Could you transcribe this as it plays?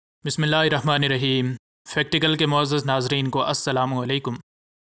बिस्मिल्लाहिर्रहमानिर्रहीम। फैक्टिकल के मुअज़्ज़ज़ नाज़रीन को अस्सलामु अलैकुम।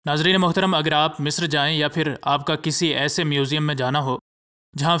 नाज़रीन मोहतरम, अगर आप मिस्र जाएं या फिर आपका किसी ऐसे म्यूज़ियम में जाना हो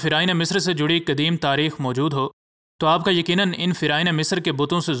जहां फ़िराइन मिस्र से जुड़ी कदीम तारीख़ मौजूद हो, तो आपका यकीनन इन फ़िराइन मिस्र के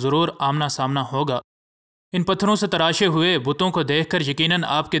बुतों से ज़रूर आमना सामना होगा। इन पत्थरों से तराशे हुए बुतों को देखकर यकीनन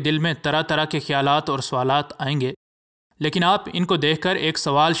आपके दिल में तरह तरह के ख्यालात और सवालात आएंगे, लेकिन आप इनको देखकर एक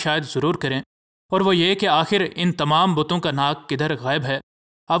सवाल शायद ज़रूर करें, और वो ये कि आखिर इन तमाम बुतों का नाक किधर गायब है।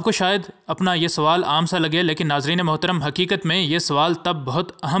 आपको शायद अपना ये सवाल आम सा लगे, लेकिन नाज़रीन मोहतरम, हकीकत में ये सवाल तब बहुत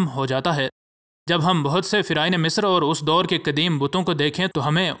अहम हो जाता है जब हम बहुत से फ़िराइन मिस्र और उस दौर के कदीम बुतों को देखें तो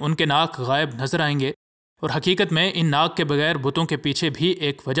हमें उनके नाक गायब नज़र आएंगे। और हकीकत में इन नाक के बगैर बुतों के पीछे भी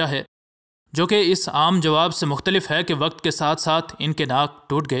एक वजह है, जो कि इस आम जवाब से मुख्तलिफ है कि वक्त के साथ साथ इनके नाक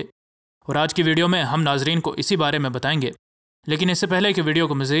टूट गए। और आज की वीडियो में हम नाज़रीन को इसी बारे में बताएंगे। लेकिन इससे पहले कि वीडियो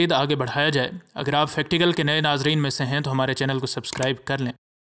को मज़ीद आगे बढ़ाया जाए, अगर आप फैक्टिकल के नए नाज़रीन में से हैं तो हमारे चैनल को सब्सक्राइब कर लें।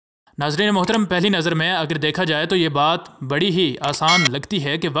 नाज़रीन मोहतरम, पहली नज़र में अगर देखा जाए तो ये बात बड़ी ही आसान लगती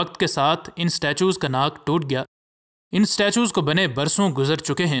है कि वक्त के साथ इन स्टैचूज़ का नाक टूट गया। इन स्टैचूज़ को बने बरसों गुजर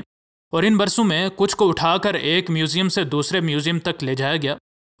चुके हैं, और इन बरसों में कुछ को उठाकर एक म्यूज़ियम से दूसरे म्यूज़ियम तक ले जाया गया,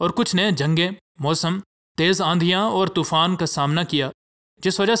 और कुछ ने जंगें, मौसम, तेज़ आंधियाँ और तूफ़ान का सामना किया,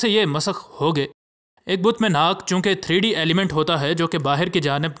 जिस वजह से ये मसख हो गए। एक बुत में नाक चूँकि 3D एलिमेंट होता है जो कि बाहर की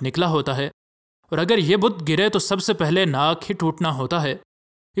जानिब निकला होता है, और अगर ये बुत गिरे तो सबसे पहले नाक ही टूटना होता है।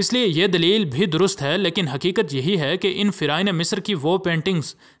 इसलिए ये दलील भी दुरुस्त है, लेकिन हकीकत यही है कि इन फ़िराइन मिस्र की वो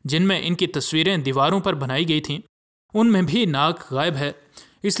पेंटिंग्स जिनमें इनकी तस्वीरें दीवारों पर बनाई गई थीं, उनमें भी नाक गायब है।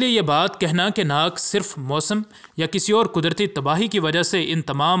 इसलिए ये बात कहना कि नाक सिर्फ मौसम या किसी और कुदरती तबाही की वजह से इन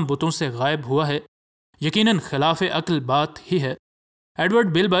तमाम बुतों से गायब हुआ है, यकीनन खिलाफ अक्ल बात ही है। एडवर्ड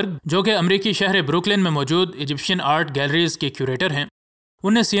बिलबर्ग, जो कि अमरीकी शहर ब्रुकलिन में मौजूद इजिप्शियन आर्ट गैलरीज के क्यूरेटर हैं,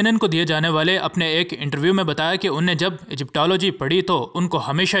 उनने CNN को दिए जाने वाले अपने एक इंटरव्यू में बताया कि उनने जब इजिप्टोलॉजी पढ़ी तो उनको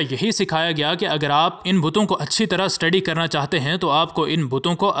हमेशा यही सिखाया गया कि अगर आप इन बुतों को अच्छी तरह स्टडी करना चाहते हैं तो आपको इन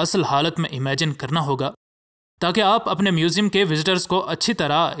बुतों को असल हालत में इमेजिन करना होगा, ताकि आप अपने म्यूज़ियम के विजिटर्स को अच्छी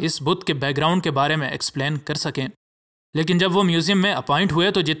तरह इस बुत के बैकग्राउंड के बारे में एक्सप्लेन कर सकें। लेकिन जब वो म्यूज़ियम में अपॉइंट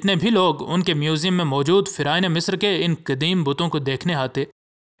हुए तो जितने भी लोग उनके म्यूज़ियम में मौजूद फ़िराइन मिस्र के इन कदीम बुतों को देखने आते,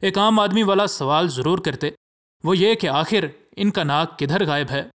 एक आम आदमी वाला सवाल ज़रूर करते, वो ये कि आखिर इनका नाक किधर गायब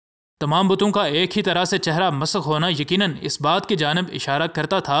है। तमाम बुतों का एक ही तरह से चेहरा मसख होना यकीनन इस बात की जानिब इशारा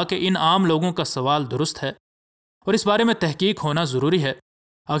करता था कि इन आम लोगों का सवाल दुरुस्त है और इस बारे में तहकीक होना ज़रूरी है।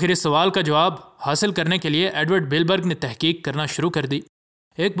 आखिर इस सवाल का जवाब हासिल करने के लिए एडवर्ड बिलबर्ग ने तहकीक करना शुरू कर दी।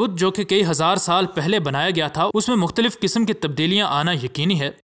 एक बुत जो कि कई हज़ार साल पहले बनाया गया था, उसमें मुख्तलिफ़ किस्म की तब्दीलियाँ आना यकीनी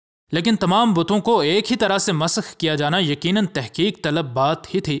है, लेकिन तमाम बुतों को एक ही तरह से मसख किया जाना यकीनन तहकीक तलब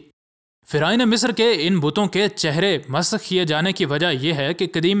बात ही थी। फ़िराइन मिस्र के इन बुतों के चेहरे मसख किए जाने की वजह यह है कि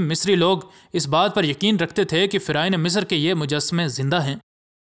कदीम मिस्री लोग इस बात पर यकीन रखते थे कि फ़िराइन मिस्र के ये मुजस्समे ज़िंदा हैं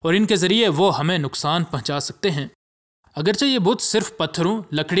और इनके ज़रिए वो हमें नुकसान पहुँचा सकते हैं। अगरचे ये बुत सिर्फ पत्थरों,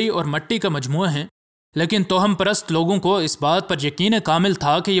 लकड़ी और मिट्टी का मजमूआ हैं, लेकिन तोहम परस्त लोगों को इस बात पर यकीन कामिल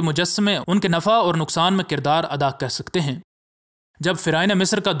था कि ये मुजस्समे उनके नफ़ा और नुकसान में किरदार अदा कर सकते हैं। जब फ़िराइन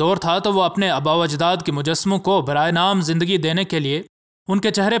मिस्र का दौर था तो वो अपने आबा व अजदाद के मुजस्समों को बराए नाम ज़िंदगी देने के लिए उनके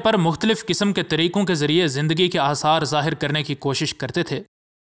चेहरे पर मुख्तलिफ़ किस्म के तरीक़ों के ज़रिए ज़िंदगी के आसार ज़ाहिर करने की कोशिश करते थे।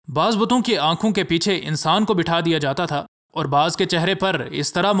 बाज़ बुतों की आँखों के पीछे इंसान को बिठा दिया जाता था, और बाज़ के चेहरे पर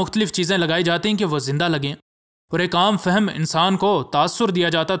इस तरह मुख्तलिफ़ चीज़ें लगाई जाती कि वो ज़िंदा लगें, और एक आम फहम इंसान को तासुर दिया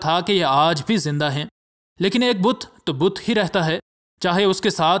जाता था कि ये आज भी ज़िंदा हैं। लेकिन एक बुत तो बुत ही रहता है, चाहे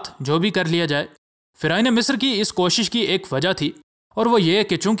उसके साथ जो भी कर लिया जाए। फ़िराइन मिस्र की इस कोशिश की एक वजह थी, और वो ये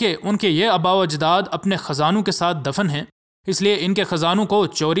कि चूँकि उनके ये आबा व अजदाद अपने ख़जानों के साथ दफन हैं, इसलिए इनके ख़जानों को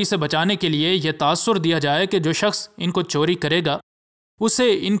चोरी से बचाने के लिए यह तासुर दिया जाए कि जो शख्स इनको चोरी करेगा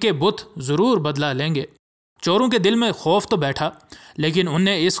उससे इनके बुत ज़रूर बदला लेंगे। चोरों के दिल में खौफ तो बैठा, लेकिन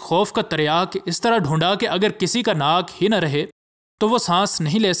उनने इस खौफ का तरियाक इस तरह ढूंढा कि अगर किसी का नाक ही न रहे तो वो सांस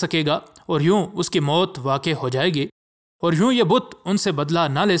नहीं ले सकेगा, और यूँ उसकी मौत वाक़ई हो जाएगी, और यूँ ये बुत उनसे बदला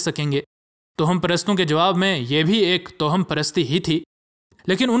ना ले सकेंगे। तोहम परस्तों के जवाब में ये भी एक तोहम परस्ती ही थी,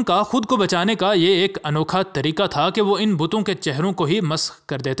 लेकिन उनका खुद को बचाने का ये एक अनोखा तरीका था कि वो इन बुतों के चेहरों को ही मस्ख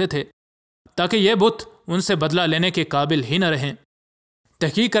कर देते थे, ताकि ये बुत उनसे बदला लेने के काबिल ही न रहें।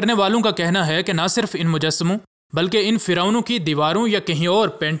 तहकीक करने वालों का कहना है कि ना सिर्फ इन मुजस्समों बल्कि इन फ़िरौनों की दीवारों या कहीं और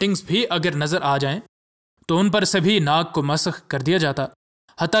पेंटिंग्स भी अगर नज़र आ जाएं तो उन पर सभी नाक को मस्ख कर दिया जाता।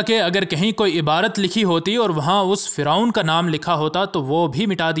 हत्ता कि अगर कहीं कोई इबारत लिखी होती और वहाँ उस फ़िरौन का नाम लिखा होता तो वो भी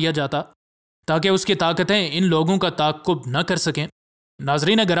मिटा दिया जाता, ताकि उसकी ताकतें इन लोगों का ताक़ुब न कर सकें।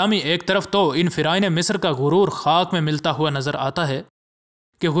 नाज़रीन गरामी, एक तरफ तो इन फ़िराइन मिस्र का गुरूर खाक में मिलता हुआ नज़र आता है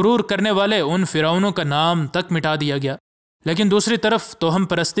कि गुरूर करने वाले उन फ़िरौनों का नाम तक मिटा दिया गया, लेकिन दूसरी तरफ तोहम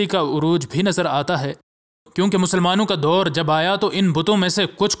परस्ती का उरूज भी नज़र आता है کیونکہ مسلمانوں کا دور جب آیا تو ان بتوں میں سے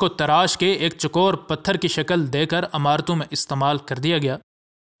کچھ کو تراش کے ایک چکور پتھر کی شکل دے کر عمارتوں میں استعمال کر دیا گیا،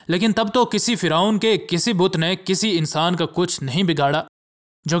 لیکن تب تو کسی فرعون کے کسی بت نے کسی انسان کا کچھ نہیں بگاڑا،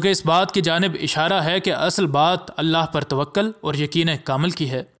 جو کہ اس بات کی جانب اشارہ ہے کہ اصل بات اللہ پر توکل اور یقین کامل کی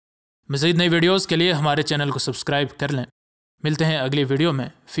ہے۔ مزید نئی ویڈیوز کے لیے ہمارے چینل کو سبسکرائب کر لیں۔ ملتے ہیں اگلی ویڈیو میں،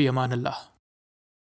 فی امان اللہ۔